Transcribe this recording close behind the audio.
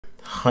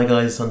Hi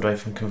guys, it's Andre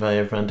from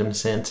Conveyor of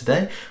Randomness here, and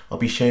today I'll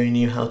be showing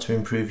you how to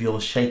improve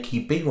your shaky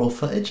B-roll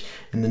footage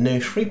in the new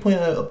 3.0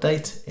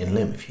 update in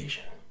Lumafusion.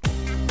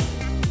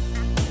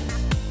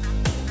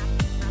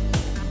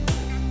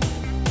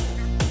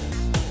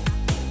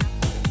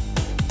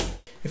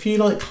 If you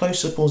like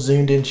close-up or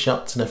zoomed-in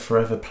shots and are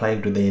forever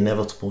plagued with the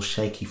inevitable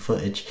shaky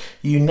footage,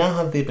 you now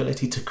have the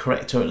ability to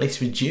correct or at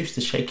least reduce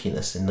the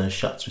shakiness in those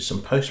shots with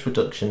some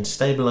post-production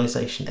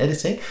stabilisation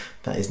editing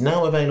that is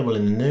now available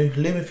in the new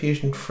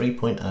Lumafusion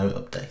 3.0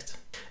 update.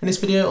 In this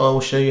video I will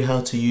show you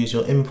how to use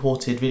your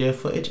imported video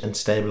footage and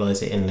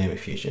stabilise it in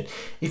Lumafusion.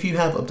 If you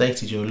have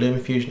updated your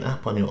Lumafusion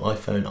app on your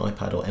iPhone,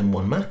 iPad or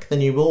M1 Mac, then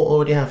you will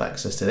already have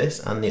access to this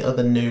and the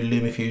other new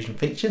Lumafusion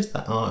features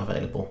that are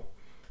available.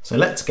 So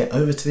let's get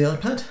over to the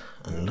iPad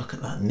and look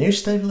at that new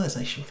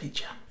stabilisation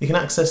feature. You can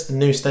access the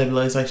new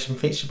stabilisation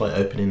feature by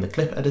opening the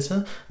clip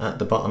editor. At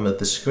the bottom of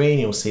the screen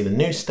you'll see the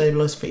new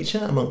stabilise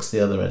feature amongst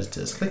the other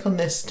editors. Click on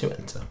this to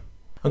enter.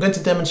 I'm going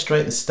to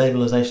demonstrate the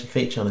stabilisation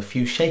feature on a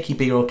few shaky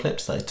B-roll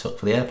clips that I took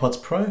for the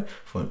AirPods Pro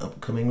for an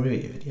upcoming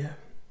review video.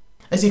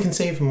 As you can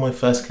see from my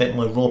first clip,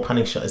 my raw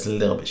panning shot is a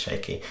little bit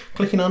shaky.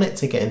 Clicking on it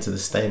to get into the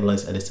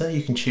Stabilise editor,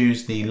 you can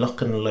choose the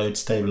Lock Load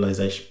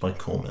Stabilization by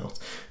Coremelt.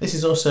 This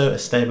is also a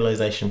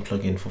stabilisation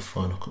plugin for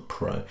Final Cut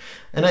Pro.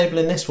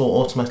 Enabling this will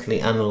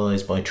automatically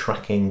analyse by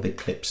tracking the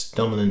clip's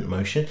dominant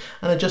motion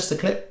and adjust the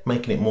clip,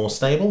 making it more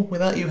stable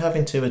without you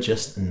having to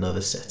adjust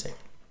another setting.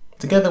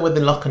 Together with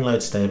the Lock and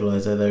Load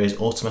Stabilizer, there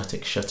is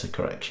automatic shutter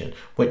correction,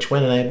 which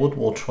when enabled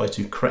will try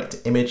to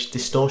correct image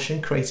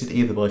distortion created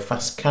either by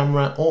fast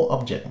camera or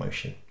object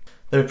motion.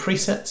 There are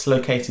presets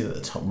located at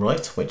the top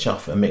right which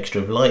offer a mixture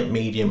of light,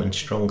 medium and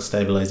strong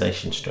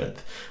stabilisation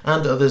strength,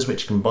 and others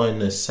which combine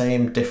the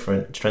same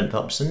different strength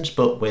options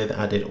but with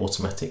added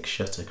automatic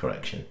shutter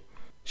correction.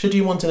 Should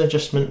you want an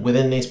adjustment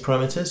within these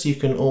parameters, you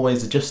can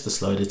always adjust the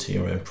slider to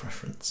your own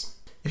preference.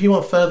 If you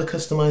want further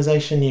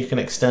customization, you can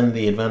extend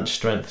the advanced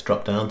strength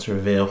drop down to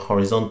reveal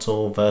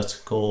horizontal,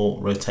 vertical,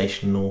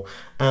 rotational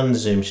and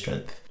zoom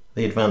strength.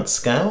 The advanced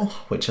scale,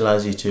 which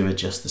allows you to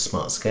adjust the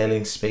smart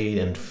scaling speed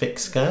and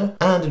fixed scale,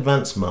 and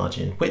advanced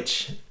margin,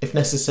 which if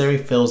necessary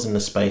fills in the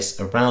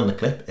space around the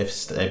clip if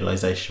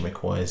stabilisation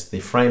requires the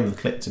frame of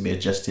the clip to be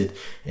adjusted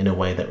in a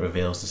way that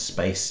reveals the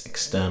space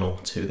external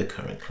to the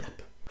current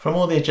clip. From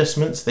all the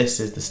adjustments, this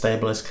is the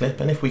stabilised clip,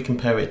 and if we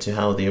compare it to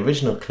how the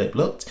original clip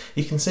looked,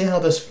 you can see how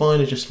those fine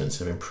adjustments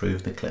have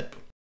improved the clip.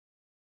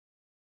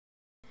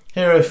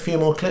 Here are a few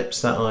more clips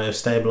that I have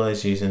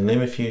stabilised using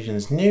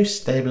Lumafusion's new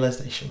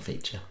stabilisation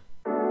feature.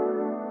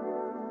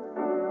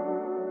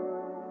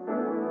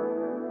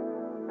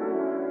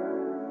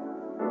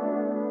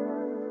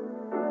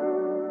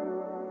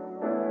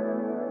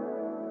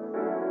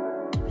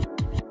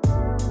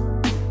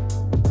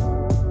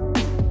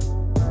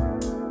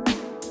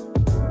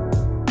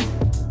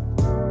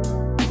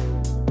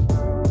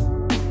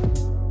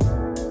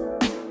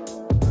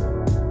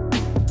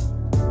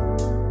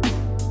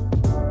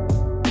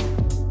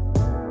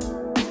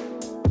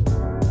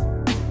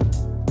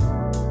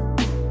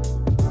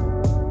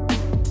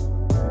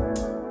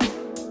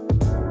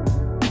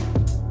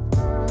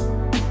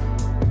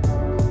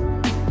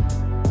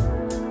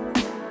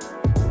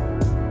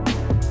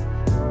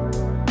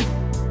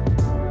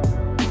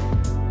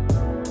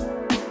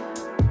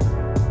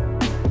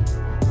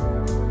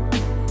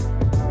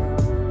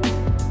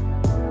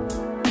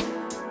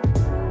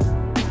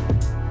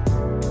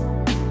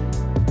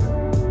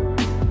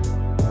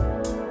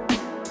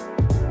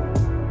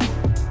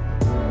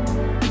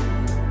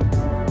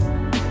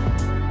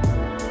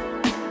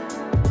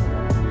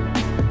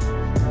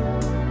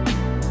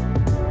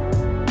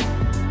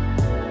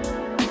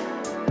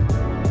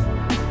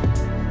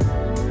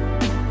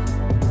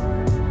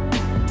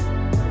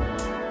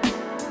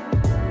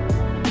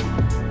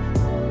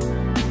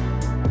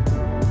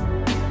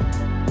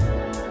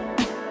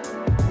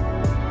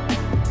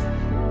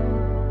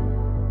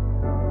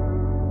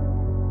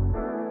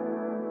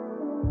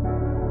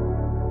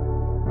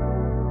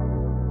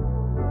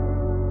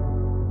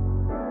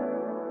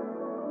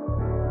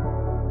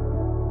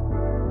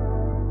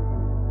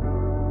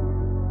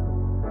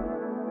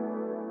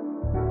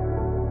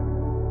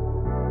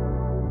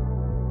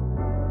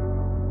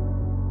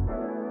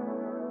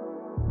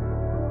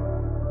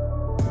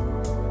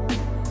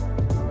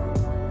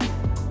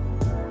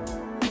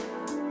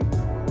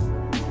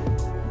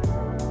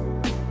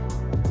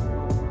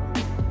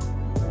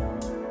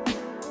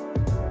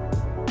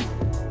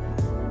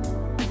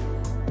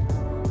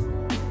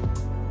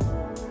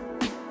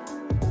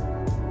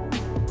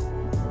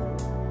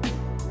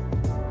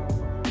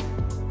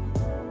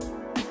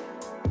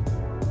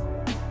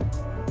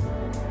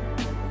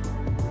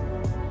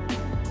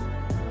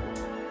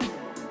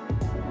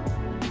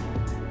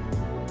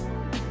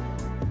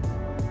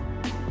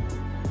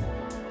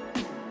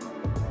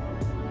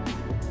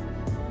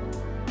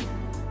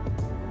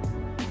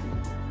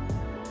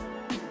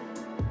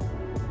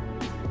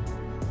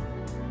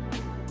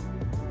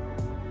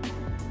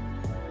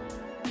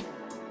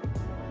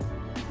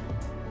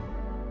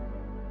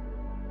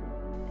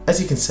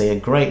 As you can see, a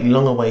great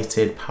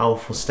long-awaited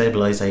powerful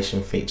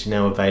stabilisation feature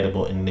now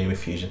available in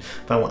Lumafusion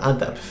that will add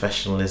that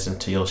professionalism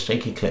to your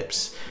shaky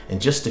clips in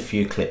just a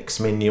few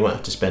clicks, meaning you won't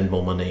have to spend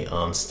more money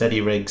on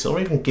steady rigs or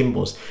even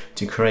gimbals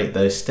to create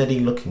those steady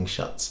looking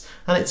shots.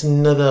 And it's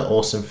another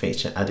awesome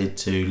feature added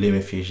to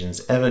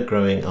Lumafusion's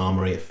ever-growing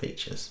armoury of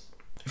features.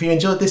 If you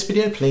enjoyed this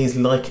video, please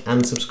like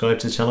and subscribe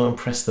to the channel and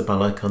press the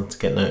bell icon to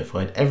get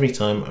notified every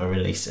time I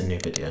release a new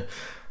video.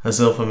 That's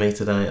all for me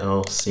today.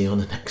 I'll see you on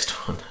the next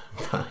one.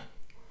 Bye.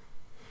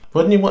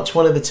 Why don't you watch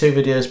one of the two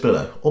videos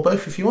below, or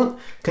both if you want?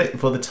 Click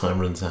before the time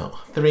runs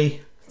out.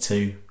 3,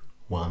 2,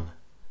 1,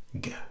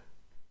 go.